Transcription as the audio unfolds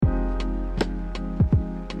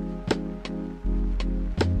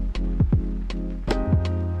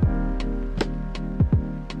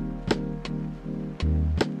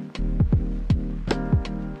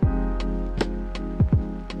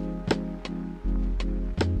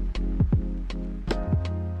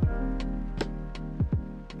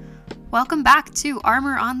Welcome back to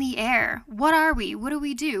Armor on the Air. What are we? What do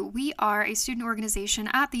we do? We are a student organization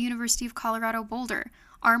at the University of Colorado Boulder.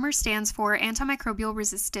 ARMOR stands for Antimicrobial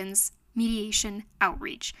Resistance Mediation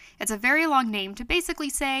Outreach. It's a very long name to basically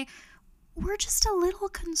say we're just a little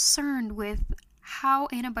concerned with how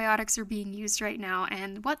antibiotics are being used right now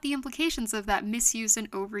and what the implications of that misuse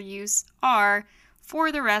and overuse are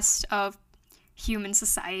for the rest of human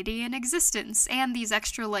society and existence, and these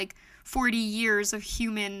extra 40 years of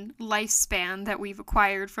human lifespan that we've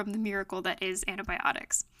acquired from the miracle that is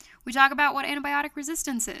antibiotics. We talk about what antibiotic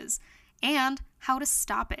resistance is and how to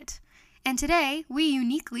stop it. And today, we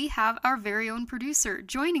uniquely have our very own producer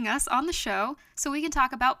joining us on the show so we can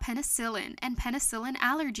talk about penicillin and penicillin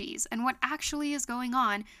allergies and what actually is going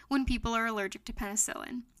on when people are allergic to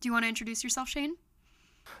penicillin. Do you want to introduce yourself, Shane?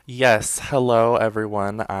 Yes, hello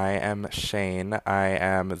everyone. I am Shane. I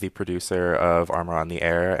am the producer of Armor on the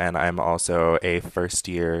Air, and I'm also a first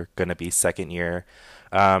year, gonna be second year,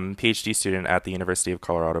 PhD student at the University of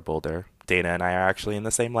Colorado Boulder. Dana and I are actually in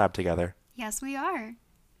the same lab together. Yes, we are.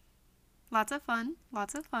 Lots of fun,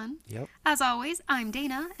 lots of fun. Yep. As always, I'm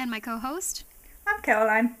Dana and my co-host, I'm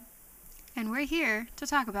Caroline. and we're here to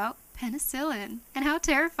talk about penicillin and how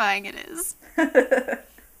terrifying it is.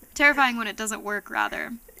 Terrifying when it doesn't work,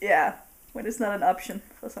 rather. Yeah, when it's not an option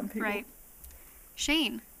for some people. Right.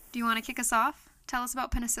 Shane, do you want to kick us off? Tell us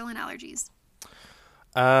about penicillin allergies.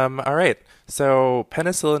 All right. So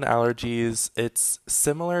penicillin allergies, it's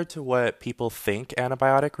similar to what people think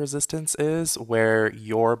antibiotic resistance is, where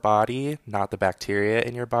your body, not the bacteria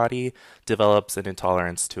in your body, develops an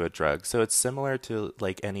intolerance to a drug. So it's similar to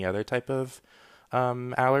like any other type of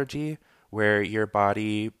allergy, where your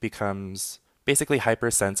body becomes basically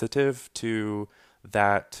hypersensitive to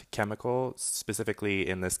that chemical. Specifically,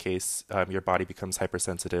 in this case, your body becomes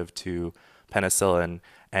hypersensitive to penicillin,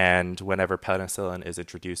 and whenever penicillin is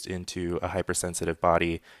introduced into a hypersensitive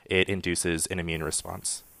body, it induces an immune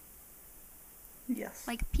response. Yes.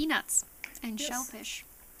 Like peanuts and Yes. shellfish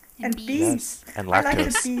And bees. bees. Yes, and I like the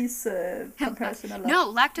lactose. bees comparison a lot.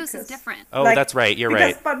 No, lactose is because- different. Oh, like, that's right. You're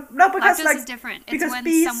because, right. But no, because Lactose like is different. It's because when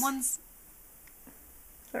bees. someone's...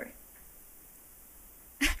 Sorry.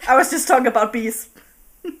 I was just talking about bees.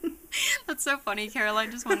 That's so funny.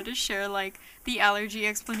 Caroline just wanted to share, the allergy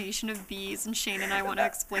explanation of bees, and Shane and I want to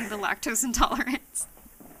explain the lactose intolerance.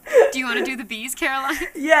 Do you want to do the bees, Caroline?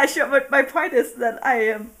 Yeah, sure. But my point is that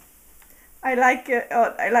I like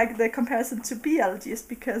the comparison to bee allergies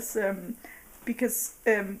because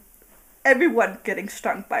everyone getting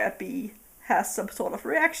stung by a bee has some sort of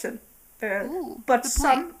reaction. Ooh, But good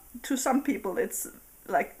point. to some people it's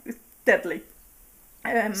deadly.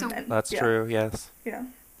 So- That's yeah, true. Yes. Yeah.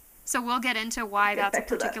 So we'll get into why Get that's a back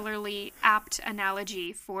to that. particularly apt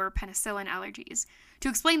analogy for penicillin allergies. To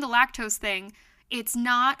explain the lactose thing, it's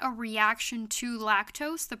not a reaction to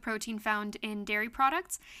lactose, the protein found in dairy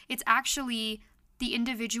products. It's actually the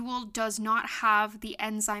individual does not have the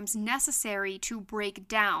enzymes necessary to break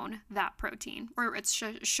down that protein, or its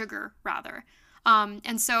sugar, rather.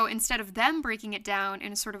 And so instead of them breaking it down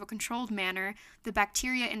in a sort of a controlled manner, the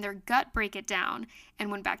bacteria in their gut break it down. And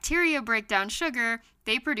when bacteria break down sugar,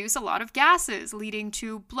 they produce a lot of gases, leading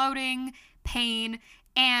to bloating, pain,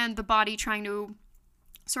 and the body trying to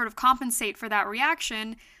sort of compensate for that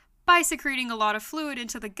reaction by secreting a lot of fluid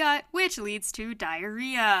into the gut, which leads to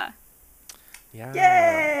diarrhea. Yeah.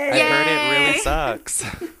 Yay! I heard it really Yay! sucks.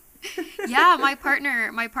 Yeah, my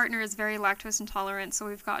partner is very lactose intolerant, so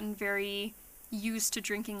we've gotten very used to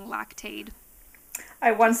drinking Lactaid.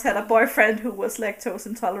 I once had a boyfriend who was lactose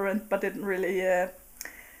intolerant, but didn't really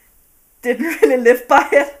live by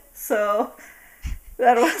it. So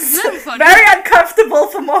that was Isn't that funny? very uncomfortable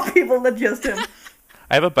for more people than just him.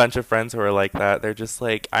 I have a bunch of friends who are like that. They're just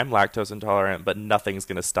like, I'm lactose intolerant, but nothing's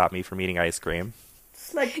gonna stop me from eating ice cream.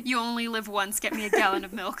 It's like You only live once, get me a gallon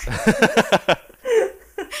of milk.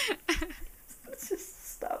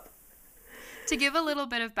 just stop. To give a little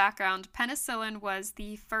bit of background, penicillin was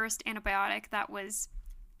the first antibiotic that was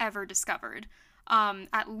ever discovered,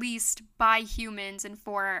 at least by humans and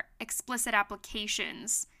for explicit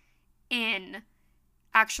applications in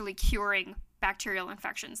actually curing bacterial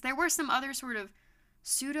infections. There were some other sort of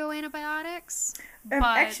pseudo antibiotics, but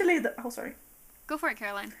Actually, sorry. go for it,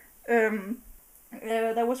 Caroline.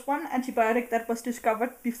 There was one antibiotic that was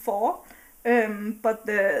discovered before, but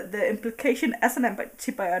the implication as an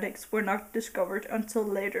antibiotics were not discovered until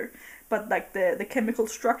later. But like the chemical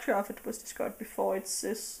structure of it was discovered before. It's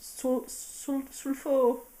sulfo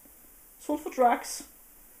drugs.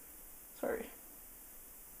 Sorry.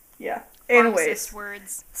 Yeah. Anyways,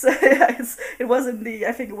 words. so yeah, it was in the,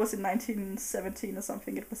 I think it was in 1917 or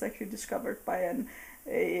something. It was actually discovered by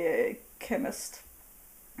a chemist.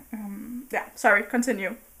 Yeah, sorry,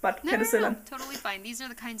 continue. But No, penicillin. totally fine. These are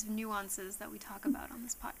the kinds of nuances that we talk about on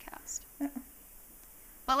this podcast. Yeah.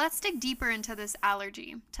 But let's dig deeper into this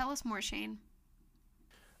allergy. Tell us more, Shane.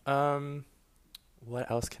 What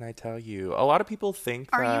else can I tell you? A lot of people think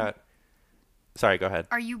Are you- that. Sorry, go ahead.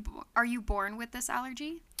 Are you born with this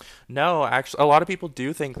allergy? No, actually, a lot of people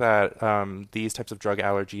do think that these types of drug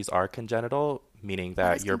allergies are congenital, meaning What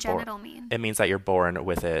that does you're born. congenital mean? It means that you're born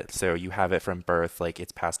with it, so you have it from birth, like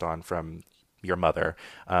it's passed on from your mother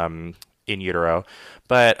in utero.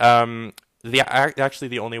 But actually,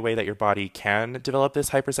 the only way that your body can develop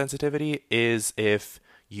this hypersensitivity is if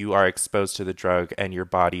you are exposed to the drug and your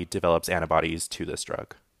body develops antibodies to this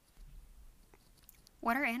drug.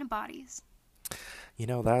 What are antibodies?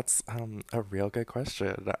 That's a real good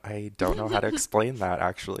question. I don't know how to explain that,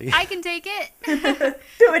 actually. I can take it.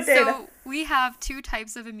 Do it, Dana. So we have two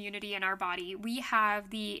types of immunity in our body. We have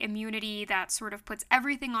the immunity that sort of puts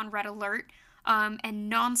everything on red alert and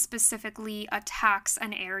non-specifically attacks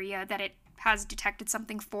an area that it has detected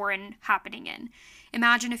something foreign happening in.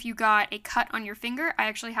 Imagine if you got a cut on your finger. I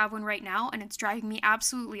actually have one right now, and it's driving me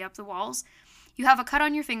absolutely up the walls. You have a cut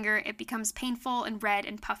on your finger, it becomes painful and red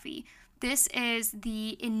and puffy. This is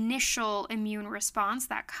the initial immune response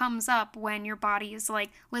that comes up when your body is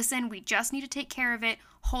like, listen, we just need to take care of it,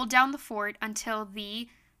 hold down the fort until the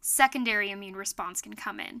secondary immune response can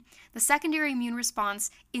come in. The secondary immune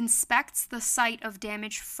response inspects the site of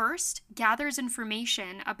damage first, gathers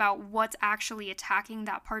information about what's actually attacking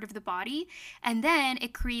that part of the body, and then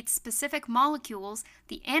it creates specific molecules,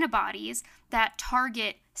 the antibodies, that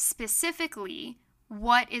target specifically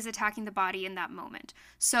what is attacking the body in that moment.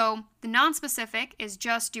 So the non-specific is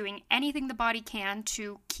just doing anything the body can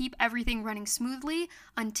to keep everything running smoothly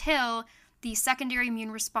until the secondary immune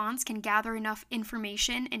response can gather enough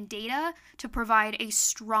information and data to provide a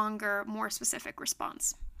stronger, more specific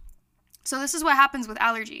response. So this is what happens with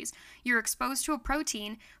allergies. You're exposed to a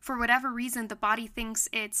protein. For whatever reason, the body thinks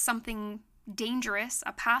it's something dangerous,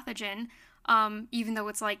 a pathogen, even though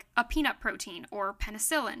it's like a peanut protein or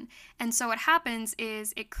penicillin. And so what happens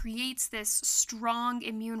is it creates this strong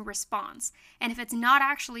immune response. And if it's not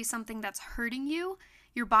actually something that's hurting you,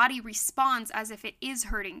 your body responds as if it is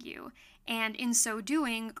hurting you. And in so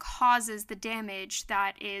doing, causes the damage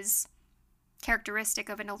that is characteristic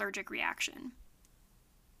of an allergic reaction.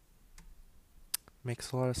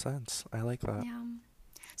 Makes a lot of sense. I like that. Yeah.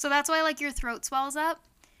 So that's why like your throat swells up,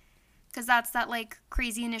 because that's that like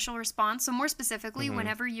crazy initial response. So more specifically,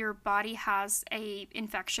 whenever your body has a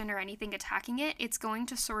infection or anything attacking it, it's going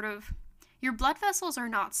to sort of, your blood vessels are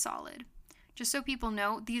not solid. Just so people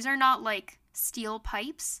know, these are not like steel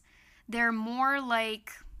pipes. They're more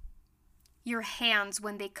like your hands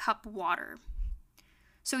when they cup water.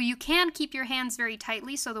 So you can keep your hands very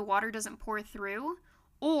tightly so the water doesn't pour through,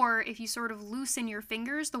 or if you sort of loosen your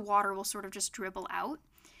fingers, the water will sort of just dribble out.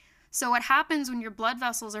 So what happens when your blood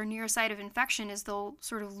vessels are near a site of infection is they'll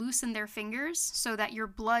sort of loosen their fingers so that your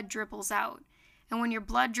blood dribbles out. And when your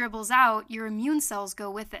blood dribbles out, your immune cells go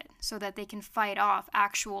with it so that they can fight off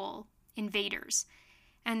actual invaders.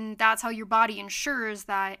 And that's how your body ensures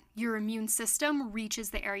that your immune system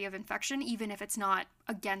reaches the area of infection, even if it's not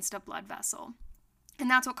against a blood vessel. And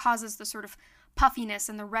that's what causes the sort of puffiness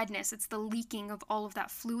and the redness. It's the leaking of all of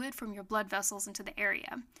that fluid from your blood vessels into the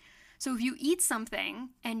area. So if you eat something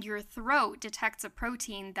and your throat detects a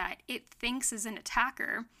protein that it thinks is an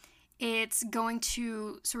attacker, it's going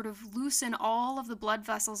to sort of loosen all of the blood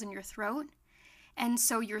vessels in your throat. And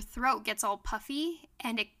so your throat gets all puffy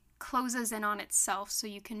and it closes in on itself so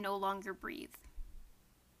you can no longer breathe.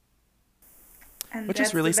 And Which that's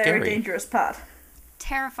is really the very scary. dangerous part.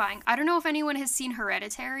 Terrifying. I don't know if anyone has seen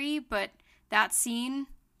Hereditary, but that scene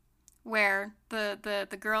where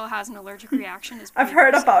the girl has an allergic reaction is I've pretty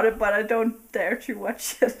heard gruesome. about it, but I don't dare to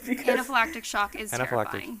watch it because Anaphylactic shock is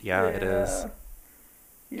terrifying. Yeah, it is.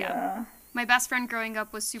 Yeah. My best friend growing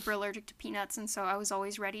up was super allergic to peanuts, and so I was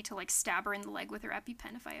always ready to like stab her in the leg with her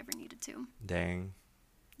EpiPen if I ever needed to. Dang.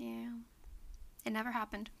 Yeah. It never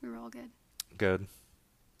happened. We were all good. Good.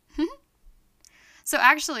 So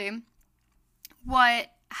actually,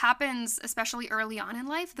 what happens, especially early on in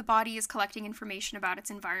life, the body is collecting information about its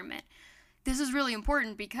environment. This is really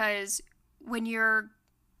important because when you're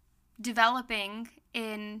developing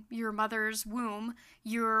in your mother's womb,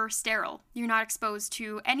 you're sterile. You're not exposed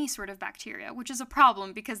to any sort of bacteria, which is a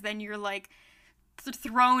problem because then you're like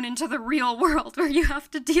thrown into the real world where you have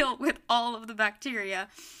to deal with all of the bacteria.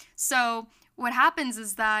 So what happens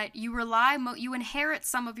is that you you inherit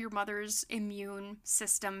some of your mother's immune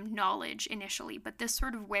system knowledge initially, but this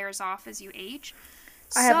sort of wears off as you age.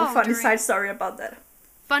 I have a funny side story about that.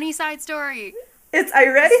 Funny side story. Are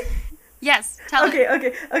you ready? Yes, tell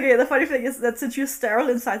it. Okay. The funny thing is that since you're sterile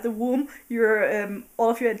inside the womb, your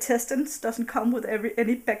all of your intestines doesn't come with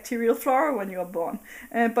any bacterial flora when you're born,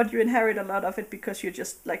 but you inherit a lot of it because you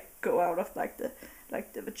just like go out of like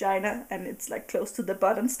the vagina and it's like close to the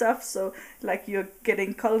butt and stuff. So like you're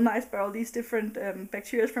getting colonized by all these different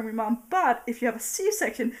bacteria from your mom. But if you have a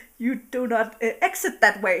C-section, you do not exit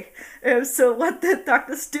that way. So what the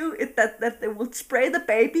doctors do is that they will spray the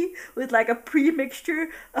baby with like a pre-mixture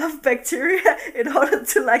of bacteria in order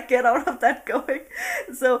to like get out of that going.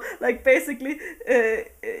 So like basically,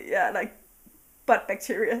 like butt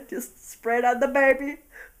bacteria just sprayed on the baby.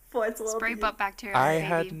 Spray butt bacteria. I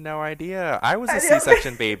had no idea. I was a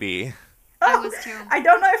C-section baby. I was too. I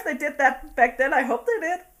don't know if they did that back then. I hope they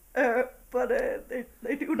did. But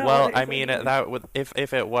they do now. Well, I mean, that would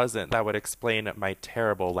if it wasn't, that would explain my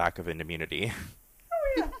terrible lack of immunity.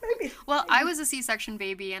 Oh yeah, maybe. Well, I was a C-section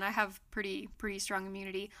baby, and I have pretty strong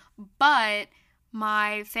immunity. But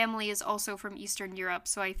my family is also from Eastern Europe,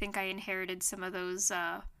 so I think I inherited some of those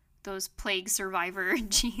plague survivor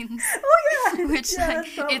genes. Oh yeah. Which yeah,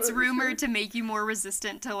 it's rumored to make you more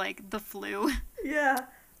resistant to like the flu. Yeah.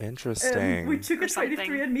 Interesting. We took a something.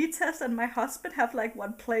 23andMe test, and my husband have like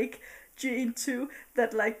one plague gene too.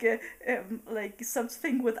 That like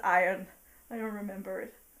something with iron. I don't remember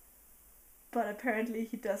it. But apparently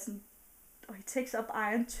he doesn't. Or he takes up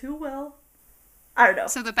iron too well. I don't know.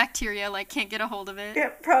 So the bacteria like can't get a hold of it. Yeah,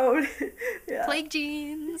 probably. Yeah. Plague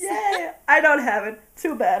genes. Yeah, I don't have it.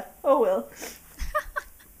 Too bad. Oh well.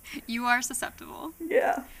 You are susceptible.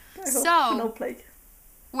 Yeah. I hope So- no plague.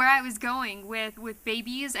 Where I was going with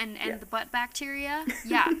babies and the butt bacteria.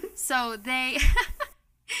 Yeah. So they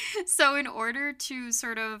so in order to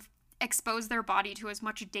sort of expose their body to as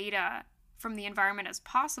much data from the environment as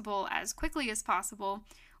possible, as quickly as possible,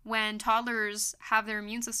 when toddlers have their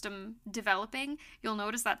immune system developing, you'll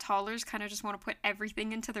notice that toddlers kind of just want to put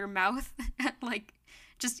everything into their mouth, like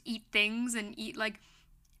just eat things and eat like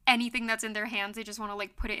anything that's in their hands. They just want to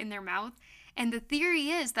like put it in their mouth. And the theory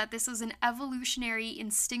is that this is an evolutionary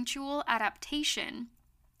instinctual adaptation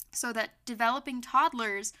so that developing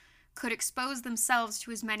toddlers could expose themselves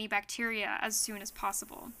to as many bacteria as soon as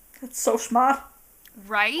possible. That's so smart.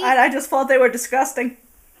 Right? And I just thought they were disgusting.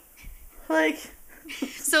 Like.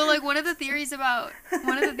 So like one of the theories about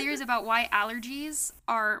why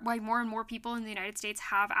why more and more people in the United States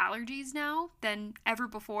have allergies now than ever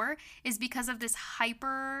before is because of this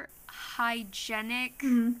hyper hygienic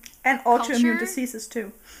And autoimmune culture. diseases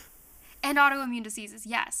too. And autoimmune diseases,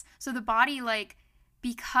 yes. So the body, like,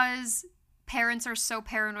 because parents are so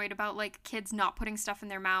paranoid about, like, kids not putting stuff in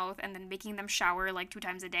their mouth and then making them shower, like, 2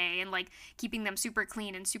 times a day and, like, keeping them super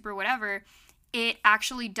clean and super whatever, it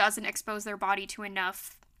actually doesn't expose their body to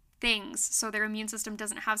enough things. So their immune system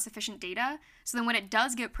doesn't have sufficient data. So then when it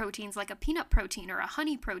does get proteins like a peanut protein or a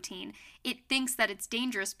honey protein, it thinks that it's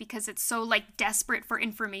dangerous because it's so, like, desperate for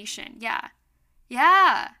information. Yeah.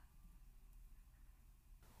 Yeah.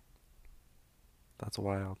 That's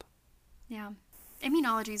wild. Yeah.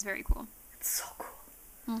 Immunology is very cool. It's so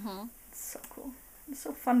cool. Mm-hmm. It's so cool. It's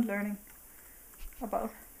so fun learning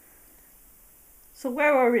about. So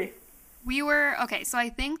where were we? Okay, so I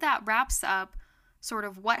think that wraps up sort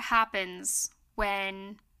of what happens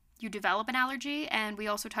when you develop an allergy, and we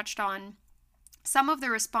also touched on some of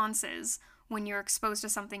the responses when you're exposed to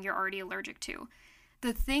something you're already allergic to.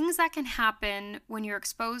 The things that can happen when you're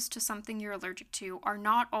exposed to something you're allergic to are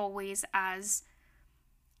not always as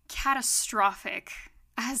catastrophic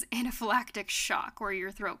as anaphylactic shock, where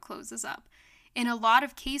your throat closes up. In a lot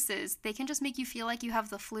of cases, they can just make you feel like you have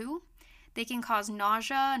the flu. They can cause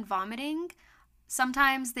nausea and vomiting.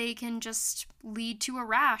 Sometimes they can just lead to a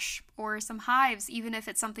rash or some hives, even if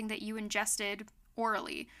it's something that you ingested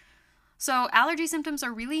orally. So allergy symptoms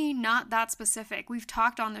are really not that specific. We've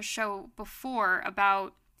talked on the show before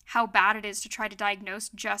about how bad it is to try to diagnose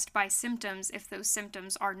just by symptoms if those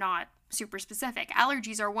symptoms are not super specific.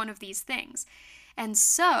 Allergies are one of these things. And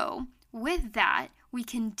so, with that, we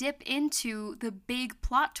can dip into the big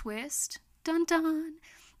plot twist, dun dun,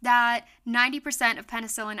 that 90% of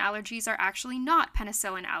penicillin allergies are actually not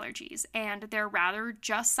penicillin allergies, and they're rather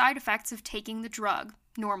just side effects of taking the drug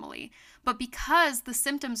normally. But because the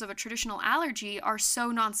symptoms of a traditional allergy are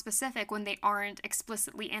so nonspecific when they aren't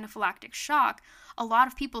explicitly anaphylactic shock, a lot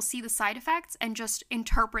of people see the side effects and just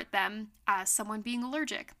interpret them as someone being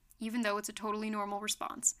allergic, even though it's a totally normal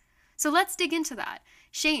response. So let's dig into that.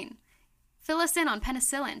 Shane, fill us in on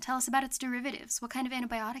penicillin. Tell us about its derivatives. What kind of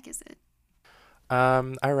antibiotic is it?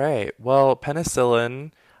 All right. Well,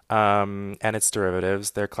 penicillin and its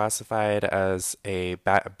derivatives, they're classified as a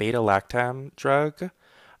beta-lactam drug.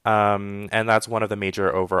 And that's one of the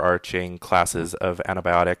major overarching classes of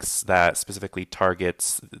antibiotics that specifically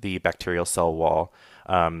targets the bacterial cell wall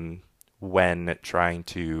when trying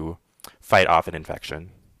to fight off an infection.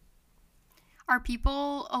 Are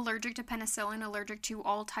people allergic to penicillin allergic to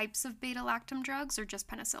all types of beta-lactam drugs or just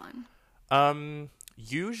penicillin?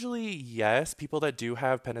 Usually, yes. People that do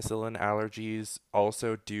have penicillin allergies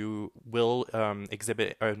also will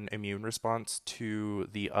exhibit an immune response to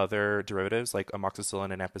the other derivatives like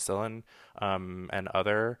amoxicillin and ampicillin, and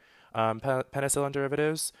other penicillin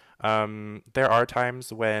derivatives. There are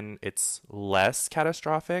times when it's less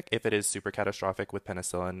catastrophic. If it is super catastrophic with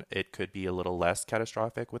penicillin, it could be a little less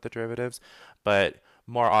catastrophic with the derivatives. But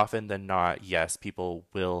more often than not, yes, people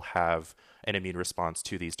will have an immune response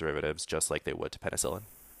to these derivatives just like they would to penicillin.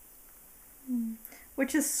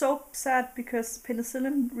 Which is so sad because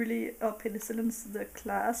penicillins, the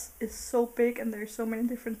class, is so big and there's so many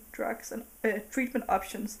different drugs and treatment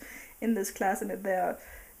options in this class, and they're,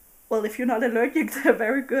 well, if you're not allergic, they're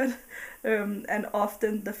very good, and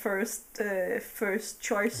often the first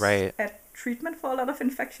choice Right. at treatment for a lot of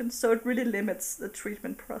infections, so it really limits the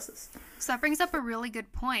treatment process. So that brings up a really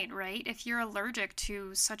good point, right? If you're allergic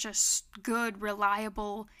to such a good,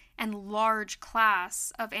 reliable, and large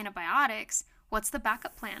class of antibiotics, what's the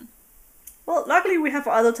backup plan? Well, luckily we have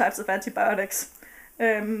other types of antibiotics,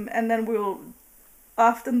 and then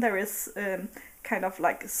often there is kind of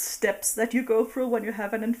like steps that you go through when you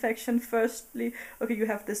have an infection. Firstly, okay, you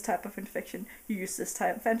have this type of infection, you use this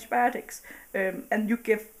type of antibiotics, and you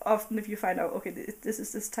give, often if you find out, okay, this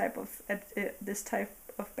is this type of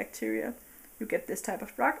bacteria, you get this type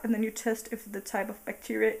of drug, and then you test if the type of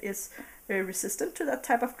bacteria is resistant to that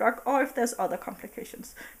type of drug, or if there's other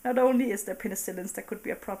complications. Not only is there penicillins that could be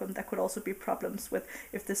a problem, there could also be problems with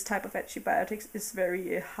if this type of antibiotics is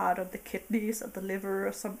very hard on the kidneys or the liver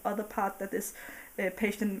or some other part that this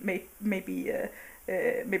patient maybe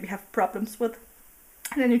have problems with.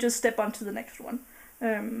 And then you just step on to the next one.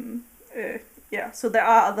 So there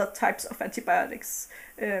are other types of antibiotics,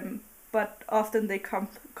 but often they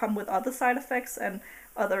come with other side effects and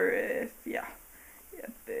other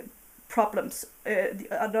problems.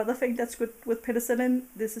 Another thing that's good with penicillin,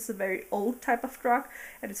 this is a very old type of drug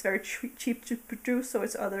and it's very cheap to produce, so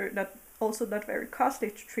it's also not very costly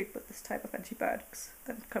to treat with this type of antibiotics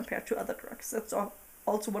than compared to other drugs. That's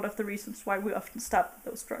also one of the reasons why we often start with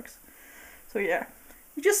those drugs. So yeah,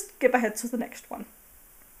 you just skip ahead to the next one.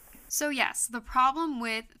 So yes, the problem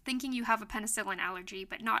with thinking you have a penicillin allergy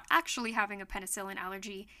but not actually having a penicillin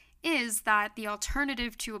allergy is that the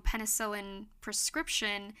alternative to a penicillin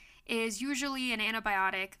prescription is usually an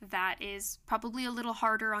antibiotic that is probably a little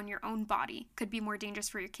harder on your own body, could be more dangerous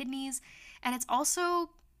for your kidneys, and it's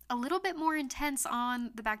also a little bit more intense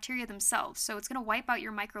on the bacteria themselves, so it's going to wipe out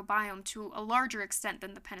your microbiome to a larger extent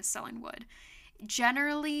than the penicillin would.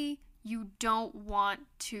 Generally, you don't want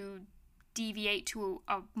to deviate to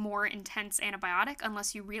a more intense antibiotic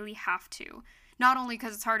unless you really have to. Not only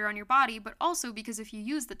because it's harder on your body, but also because if you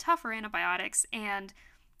use the tougher antibiotics and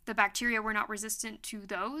the bacteria were not resistant to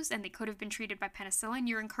those and they could have been treated by penicillin,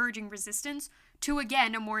 you're encouraging resistance to,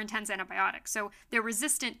 again, a more intense antibiotic. So they're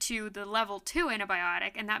resistant to the level 2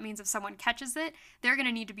 antibiotic, and that means if someone catches it, they're going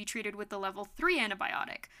to need to be treated with the level 3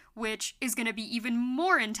 antibiotic, which is going to be even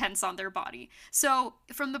more intense on their body. So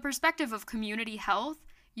from the perspective of community health,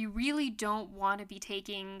 you really don't want to be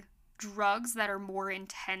taking drugs that are more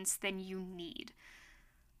intense than you need.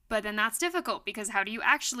 But then that's difficult because how do you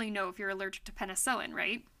actually know if you're allergic to penicillin,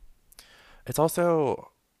 right? It's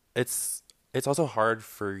also hard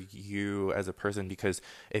for you as a person because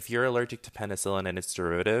if you're allergic to penicillin and its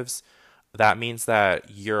derivatives, that means that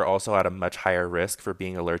you're also at a much higher risk for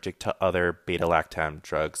being allergic to other beta-lactam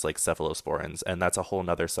drugs like cephalosporins, and that's a whole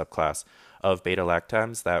nother subclass of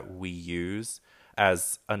beta-lactams that we use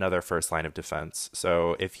as another first line of defense.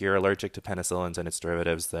 So if you're allergic to penicillins and its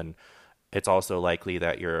derivatives, then it's also likely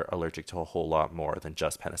that you're allergic to a whole lot more than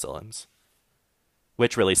just penicillins,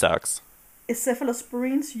 which really sucks. Is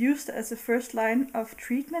cephalosporins used as a first line of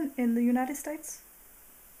treatment in the United States?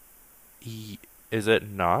 Is it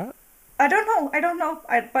not? I don't know.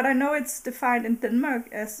 But I know it's defined in Denmark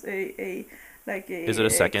as a Is it a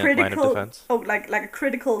second line of defense? Oh, like a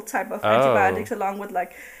critical type of antibiotics, along with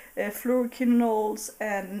like fluoroquinols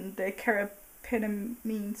and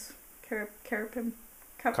carbapenems.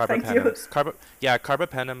 Thank you.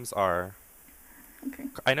 Carbapenems are. Okay.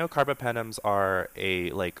 I know carbapenems are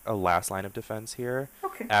a last line of defense here,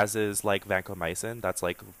 Okay. as is like vancomycin. That's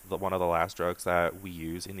like one of the last drugs that we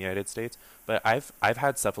use in the United States. But I've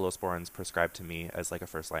had cephalosporins prescribed to me as like a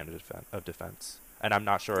first line of defense, and I'm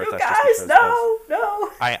not sure if You that's just guys, because no.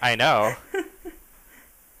 I know.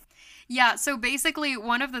 Yeah, so basically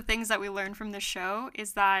one of the things that we learned from this show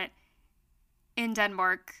is that in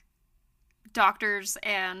Denmark, doctors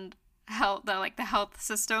and the health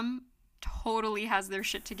system totally has their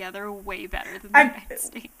shit together way better than the United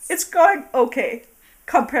States. It's going okay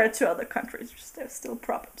compared to other countries. There's still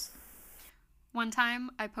problems. One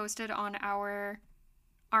time I posted on our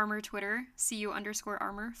Armor Twitter,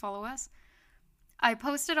 CU_Armor, follow us. I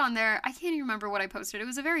posted on there, I can't even remember what I posted. It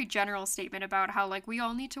was a very general statement about how, like, we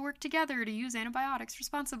all need to work together to use antibiotics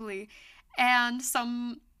responsibly. And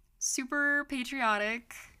some super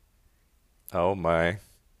patriotic Oh my.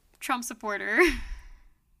 Trump supporter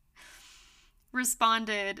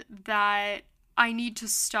responded that I need to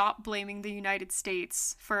stop blaming the United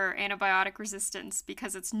States for antibiotic resistance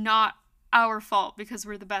because it's not our fault because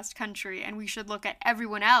we're the best country and we should look at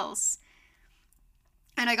everyone else.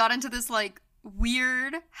 And I got into this like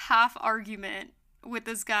weird half argument with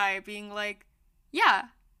this guy being like, yeah,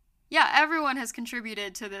 everyone has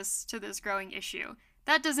contributed to this growing issue.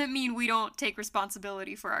 That doesn't mean we don't take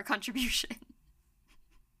responsibility for our contribution.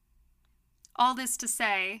 All this to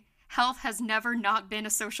say, health has never not been a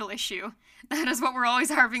social issue. That is what we're always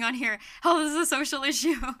harping on here. Health is a social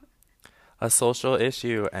issue. A social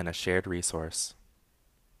issue and a shared resource.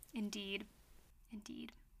 Indeed.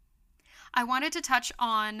 I wanted to touch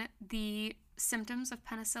on the symptoms of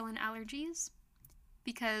penicillin allergies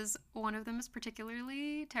because one of them is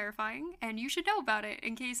particularly terrifying and you should know about it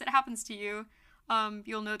in case it happens to you.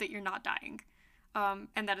 You'll know that you're not dying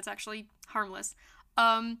and that it's actually harmless.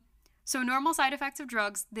 So normal side effects of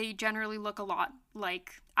drugs, they generally look a lot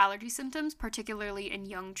like allergy symptoms, particularly in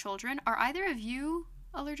young children. Are either of you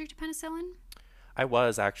allergic to penicillin? I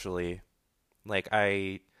was actually. When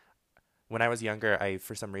I was younger,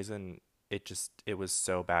 for some reason, it was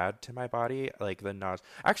so bad to my body. Like the nausea.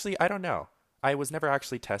 Actually, I don't know. I was never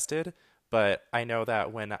actually tested, but I know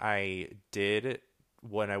that when I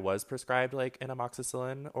was prescribed like an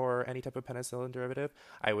amoxicillin or any type of penicillin derivative,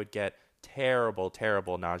 I would get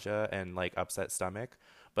terrible nausea and like upset stomach.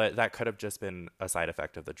 But that could have just been a side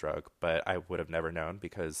effect of the drug, but I would have never known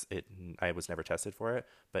because I was never tested for it.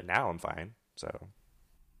 But now I'm fine. So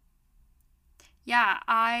yeah,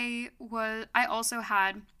 I also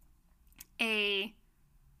had a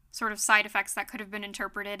sort of side effects that could have been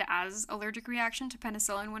interpreted as allergic reaction to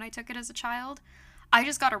penicillin when I took it as a child. I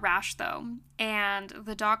just got a rash though, and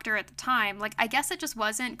the doctor at the time, like, I guess it just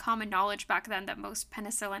wasn't common knowledge back then that most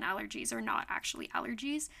penicillin allergies are not actually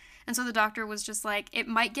allergies. And so the doctor was just like, it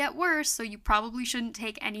might get worse, so you probably shouldn't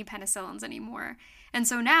take any penicillins anymore. And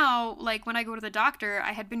so now, like, when I go to the doctor,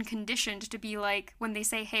 I had been conditioned to be like, when they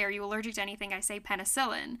say, hey, are you allergic to anything? I say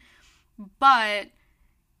penicillin. But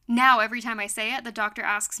now every time I say it, the doctor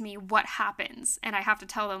asks me what happens. And I have to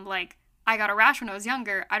tell them, like, I got a rash when I was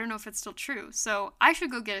younger. I don't know if it's still true. So I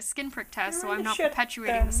should go get a skin prick test so I'm not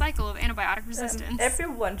perpetuating the cycle of antibiotic resistance.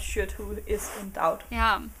 Everyone should who is in doubt.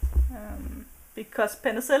 Yeah. Because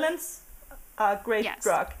penicillins are a great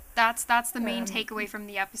drug. That's the main takeaway from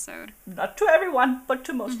the episode. Not to everyone, but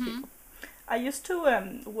to most people. I used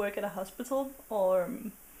to work at a hospital or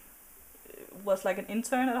was like an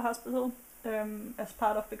intern at a hospital as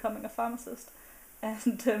part of becoming a pharmacist.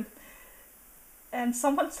 And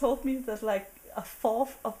someone told me that like a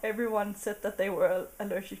fourth of everyone said that they were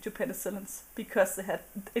allergic to penicillins because they had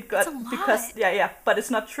but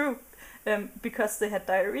it's not true. Because they had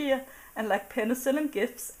diarrhea, and like penicillin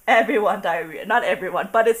gives everyone diarrhea. Not everyone,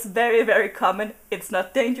 but it's very, very common. It's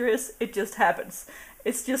not dangerous, it just happens.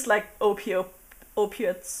 It's just like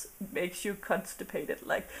opiates makes you constipated,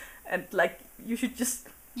 you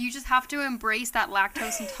just have to embrace that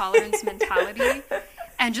lactose intolerance mentality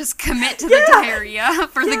and just commit to the diarrhea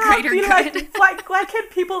for the greater good. Like, why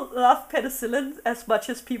can't people love penicillin as much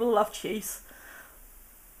as people love cheese?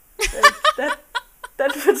 That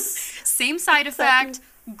was same side effect,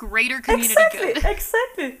 greater community good.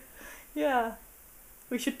 Exactly. Yeah.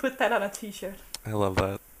 We should put that on a t-shirt. I love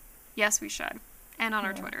that. Yes, we should. And on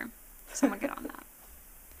our Twitter. Someone get on that.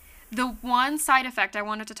 The one side effect I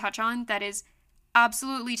wanted to touch on that is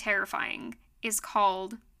absolutely terrifying is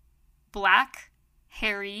called black,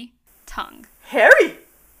 hairy tongue. Hairy?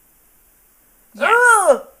 Yes.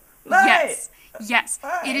 Oh, nice. Yes.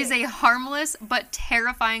 It is a harmless but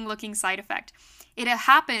terrifying looking side effect. It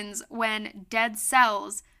happens when dead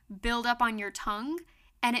cells build up on your tongue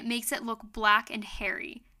and it makes it look black and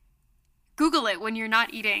hairy. Google it when you're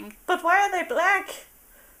not eating. But why are they black?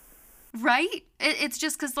 Right? It's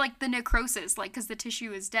just because, like, the necrosis, like, because the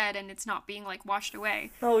tissue is dead and it's not being, like, washed away.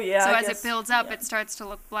 Oh, yeah. So I as guess, it builds up, yeah. it starts to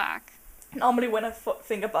look black. Normally, when I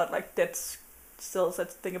think about like dead cells, I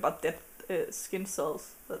think about dead skin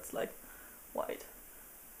cells. That's like white.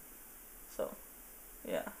 So,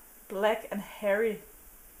 yeah, black and hairy.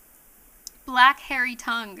 Black, hairy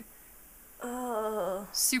tongue. Uh,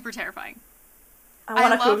 Super terrifying. I I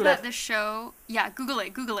want to love Google that it. this show... Yeah, Google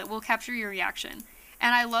it. We'll capture your reaction.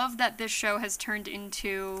 And I love that this show has turned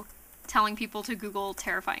into telling people to Google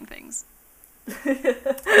terrifying things. For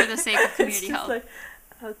the sake of It's community just health. like,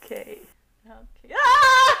 okay.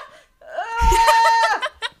 Ah! Ah!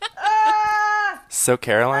 Ah! So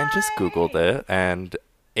Caroline just Googled it, and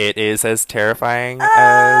it is as terrifying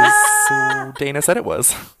as Dana said it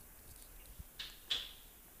was.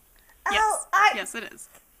 Yes. Ow, Yes, it is.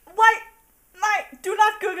 Why? Do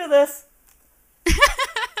not Google this.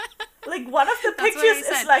 Like one of the That's what pictures I is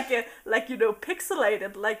said. like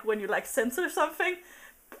pixelated, like when you like censor something.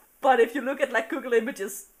 But if you look at like Google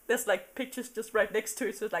Images, there's like pictures just right next to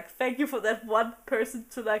it. So it's like, thank you for that one person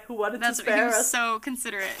to like who wanted That's to what he spare was us. so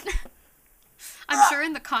considerate. I'm sure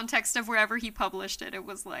in the context of wherever he published it, it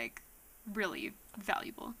was like really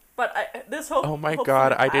valuable. But this whole Oh my hopefully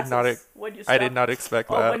God, I did not passes when you I did stop- not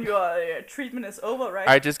expect or that. when your treatment is over, right?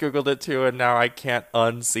 I just Googled it too, and now I can't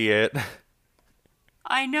unsee it.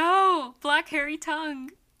 I know! Black hairy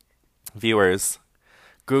tongue. Viewers,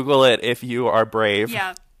 Google it if you are brave.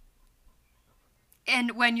 Yeah.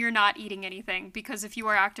 And when you're not eating anything, because if you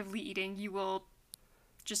are actively eating, you will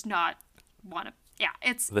just not want to. Yeah,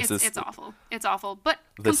 it's awful. It's awful, but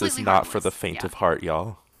This is completely not for harmless. the faint Yeah. of heart,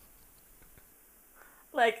 y'all.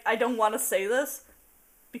 Like, I don't want to say this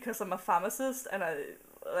because I'm a pharmacist and I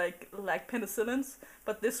like penicillins,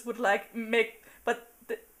 but this would like make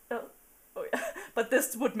but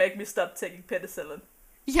this would make me stop taking penicillin.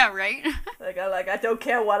 Yeah, right? I don't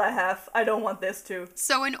care what I have. I don't want this too.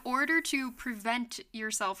 So in order to prevent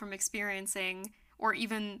yourself from experiencing or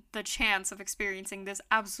even the chance of experiencing this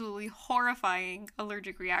absolutely horrifying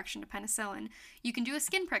allergic reaction to penicillin, you can do a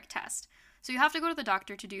skin prick test. So you have to go to the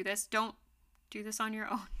doctor to do this. Don't do this on your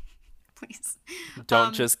own, please.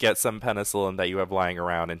 Don't just get some penicillin that you have lying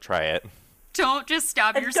around and try it. Don't just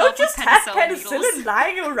stab And yourself don't just with have penicillin penicillin needles.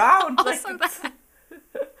 lying around. Also that.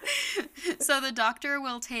 So the doctor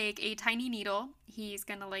will take a tiny needle. He's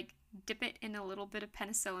gonna like dip it in a little bit of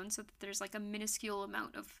penicillin so that there's like a minuscule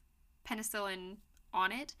amount of penicillin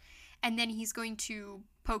on it, and then he's going to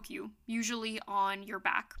poke you, usually on your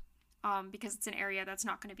back, because it's an area that's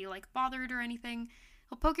not going to be like bothered or anything.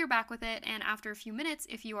 He'll poke your back with it, and after a few minutes,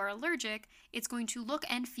 if you are allergic, it's going to look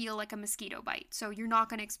and feel like a mosquito bite. So you're not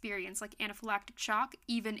going to experience like anaphylactic shock,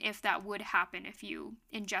 even if that would happen if you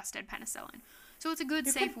ingested penicillin. So it's a good,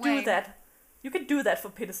 You safe can way. do that. You can do that for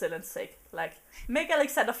penicillin's sake. Like, make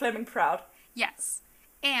Alexander Fleming proud. Yes.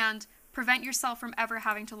 And prevent yourself from ever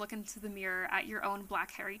having to look into the mirror at your own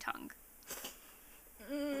black hairy tongue.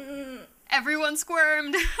 Everyone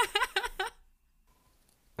squirmed.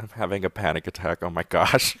 I'm having a panic attack. Oh my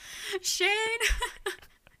gosh. Shane.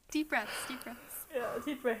 Deep breaths, deep breaths. Yeah,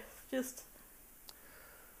 deep breath. Just.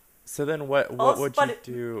 So then what Also, would but you it-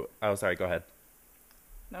 do? Oh, sorry, go ahead.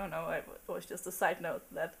 No, it was just a side note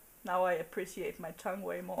that now I appreciate my tongue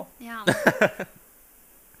way more. Yeah.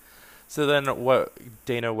 So then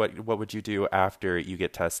Dana, what would you do after you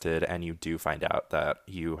get tested and you do find out that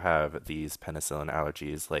you have these penicillin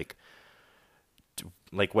allergies? Like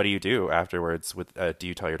what do you do afterwards? Do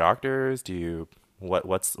you tell your doctors?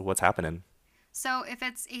 What's happening? So if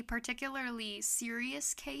it's a particularly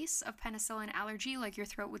serious case of penicillin allergy, like your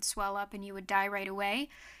throat would swell up and you would die right away,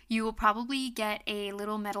 you will probably get a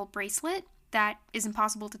little metal bracelet that is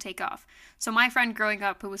impossible to take off. So my friend growing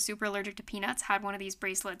up who was super allergic to peanuts had one of these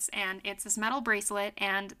bracelets, and it's this metal bracelet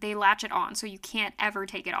and they latch it on so you can't ever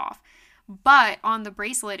take it off. But on the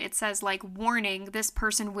bracelet it says like, warning, this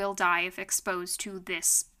person will die if exposed to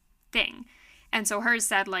this thing. And so hers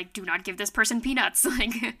said, like, do not give this person peanuts.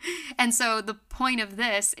 Like, and so the point of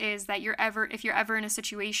this is that if you're ever in a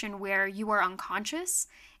situation where you are unconscious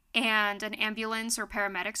and an ambulance or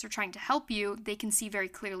paramedics are trying to help you, they can see very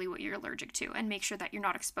clearly what you're allergic to and make sure that you're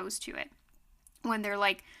not exposed to it when they're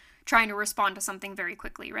like trying to respond to something very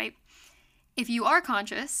quickly, right? If you are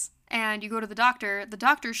conscious and you go to the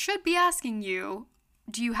doctor should be asking you,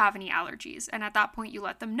 do you have any allergies? And at that point you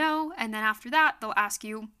let them know, and then after that they'll ask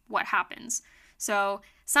you what happens. So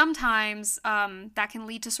sometimes that can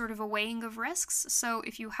lead to sort of a weighing of risks. So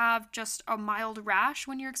if you have just a mild rash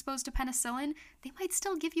when you're exposed to penicillin, they might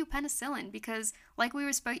still give you penicillin because, like we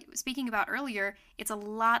were speaking about earlier, it's a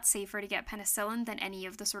lot safer to get penicillin than any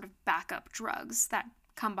of the sort of backup drugs that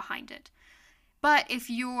come behind it. But if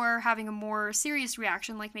you're having a more serious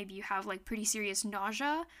reaction, like maybe you have like pretty serious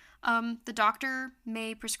nausea, the doctor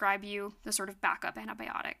may prescribe you the sort of backup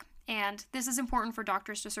antibiotic. And this is important for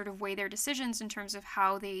doctors to sort of weigh their decisions in terms of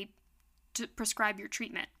how they prescribe your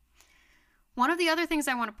treatment. One of the other things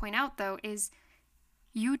I want to point out, though, is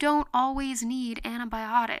you don't always need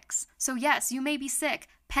antibiotics. So yes, you may be sick.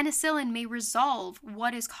 Penicillin may resolve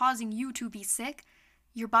what is causing you to be sick.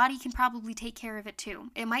 Your body can probably take care of it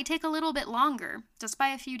too. It might take a little bit longer, just by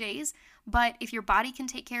a few days, but if your body can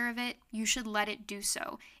take care of it, you should let it do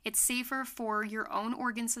so. It's safer for your own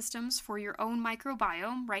organ systems, for your own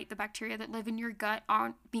microbiome, right? The bacteria that live in your gut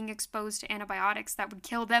aren't being exposed to antibiotics that would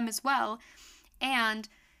kill them as well. And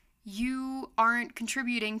you aren't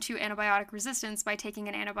contributing to antibiotic resistance by taking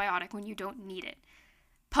an antibiotic when you don't need it.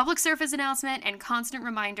 Public service announcement and constant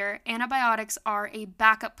reminder, antibiotics are a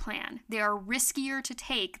backup plan. They are riskier to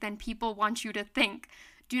take than people want you to think.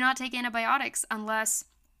 Do not take antibiotics unless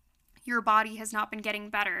your body has not been getting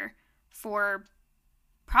better for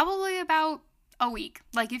probably about a week.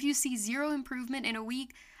 Like if you see zero improvement in a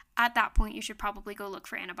week, at that point you should probably go look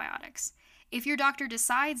for antibiotics. If your doctor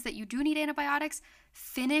decides that you do need antibiotics,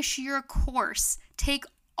 finish your course. Take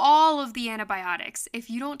all of the antibiotics. If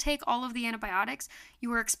you don't take all of the antibiotics,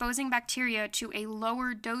 you are exposing bacteria to a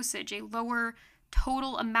lower dosage, a lower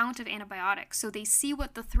total amount of antibiotics. So they see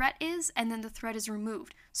what the threat is, and then the threat is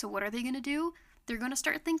removed. So what are they going to do? They're going to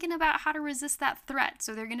start thinking about how to resist that threat.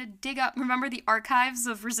 So they're going to dig up, remember the archives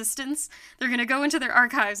of resistance? They're going to go into their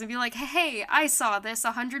archives and be like, hey, I saw this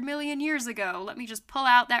 100 million years ago. Let me just pull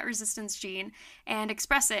out that resistance gene and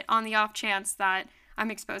express it on the off chance that I'm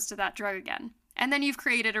exposed to that drug again. And then you've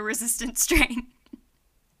created a resistant strain.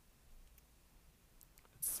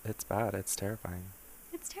 It's bad. It's terrifying.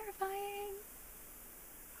 It's terrifying.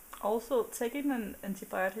 Also, taking an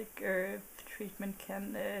antibiotic treatment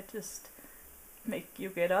can just make you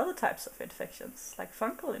get other types of infections, like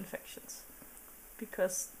fungal infections.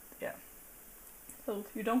 Because, yeah. So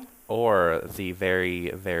you don't... Or the very,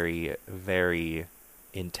 very, very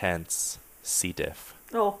intense C. diff.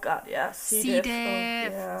 Oh god, yeah. C. diff.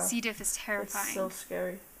 Oh, yeah. C. diff is terrifying. It's so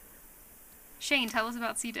scary. Shane, tell us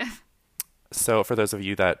about C. diff. So for those of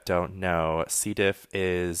you that don't know, C. diff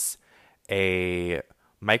is a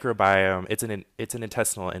microbiome. It's an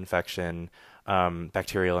intestinal infection,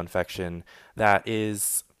 bacterial infection that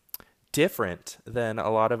is different than a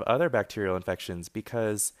lot of other bacterial infections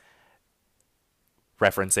because,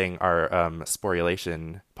 referencing our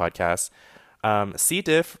sporulation podcast, C.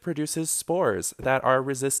 diff produces spores that are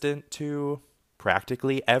resistant to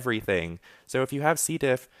practically everything. So if you have C.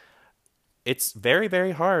 diff, it's very,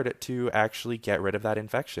 very hard to actually get rid of that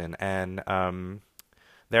infection. And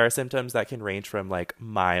there are symptoms that can range from like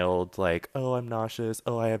mild, like, oh, I'm nauseous,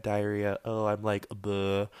 oh, I have diarrhea, oh, I'm like,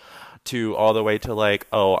 bleh, to all the way to like,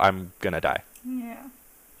 oh, I'm gonna die. Yeah.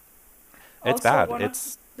 It's Also, bad.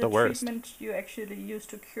 It's the worst. The treatment you actually use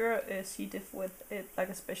to cure C. diff with it, like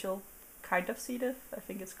a special kind of C. diff. I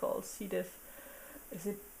think it's called C. diff. Is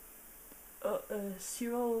it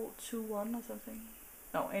 021 or something?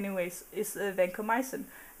 No, anyways, it's vancomycin.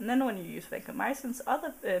 And then when you use vancomycin,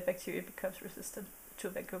 other bacteria becomes resistant to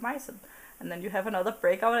vancomycin. And then you have another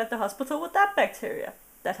breakout at the hospital with that bacteria.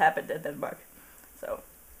 That happened in Denmark. So.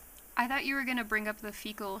 I thought you were going to bring up the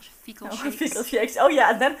fecal shakes. Fecal shakes. Oh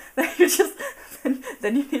yeah, and then you just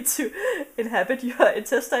then you need to inhabit your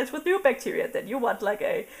intestines with new bacteria. Then you want like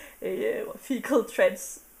a fecal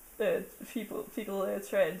trans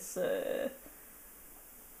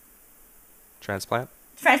Transplant?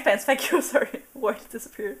 Transplants, thank you, sorry. Word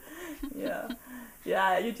disappeared. Yeah.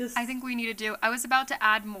 Yeah, you just... I think we need to do... I was about to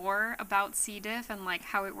add more about C. diff and like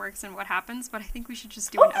how it works and what happens, but I think we should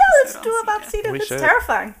just do an episode let's do on about C. diff. It's should.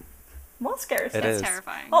 terrifying. More scary stuff. It's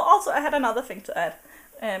terrifying. Oh, also, I had another thing to add.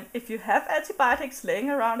 If you have antibiotics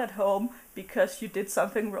laying around at home because you did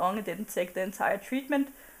something wrong and didn't take the entire treatment,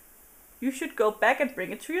 you should go back and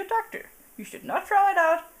bring it to your doctor. You should not throw it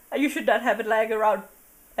out, and you should not have it lying around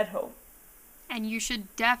at home. And you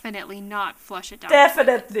should definitely not flush it down.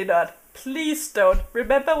 Definitely not. Please don't.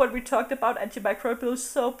 Remember when we talked about antimicrobial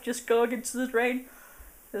soap just going into the drain?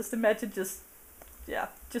 Just imagine just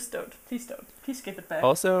don't. Please don't. Please give it back.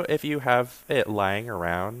 Also, if you have it lying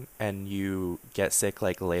around and you get sick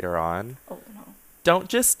like later on, Oh no. don't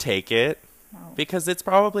just take it. Because it's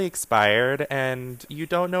probably expired and you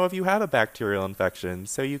don't know if you have a bacterial infection,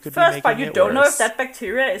 so you could be First, making but you it don't know worse. if that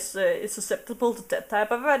bacteria is susceptible to that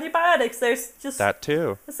type of antibiotics. There's just That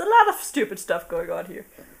too. there's a lot of stupid stuff going on here.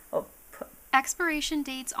 Oh, Expiration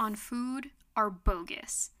dates on food are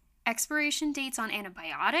bogus. Expiration dates on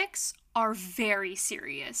antibiotics are very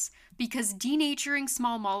serious because denaturing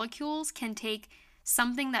small molecules can take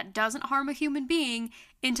something that doesn't harm a human being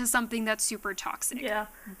into something that's super toxic. yeah.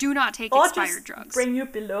 Do not take Or expired just drugs. bring you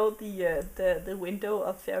below the window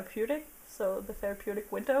of therapeutic, so the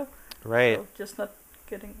therapeutic window. Right. So just not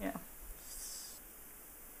getting, yeah.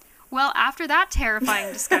 Well, after that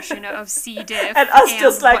terrifying discussion of C. diff And us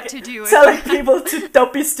just like what to do telling people to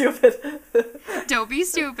don't be stupid. don't be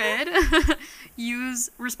stupid, use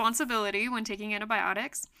responsibility when taking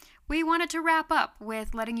antibiotics, we wanted to wrap up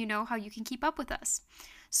with letting you know how you can keep up with us.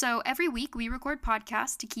 So every week we record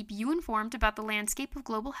podcasts to keep you informed about the landscape of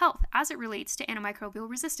global health as it relates to antimicrobial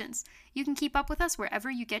resistance. You can keep up with us wherever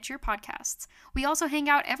you get your podcasts. We also hang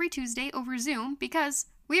out every Tuesday over Zoom because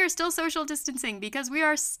we are still social distancing, because we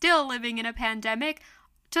are still living in a pandemic,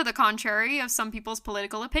 to the contrary of some people's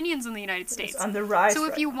political opinions in the United States. It's on the rise. So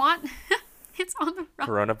if you want, it's on the rise.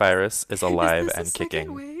 Coronavirus is alive Is this a and second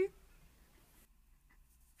kicking. wave?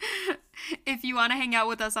 If you want to hang out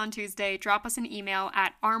with us on Tuesday, drop us an email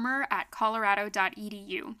at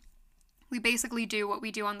armor@colorado.edu. We basically do what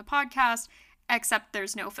we do on the podcast, except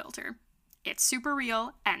there's no filter. It's super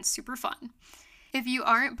real and super fun. If you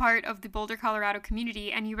aren't part of the Boulder, Colorado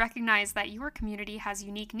community and you recognize that your community has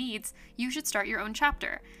unique needs, you should start your own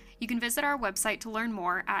chapter. You can visit our website to learn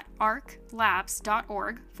more at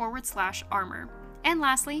arclabs.org/armor. And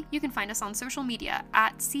lastly, you can find us on social media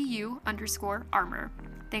at @CU_armor.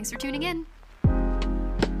 Thanks for tuning in.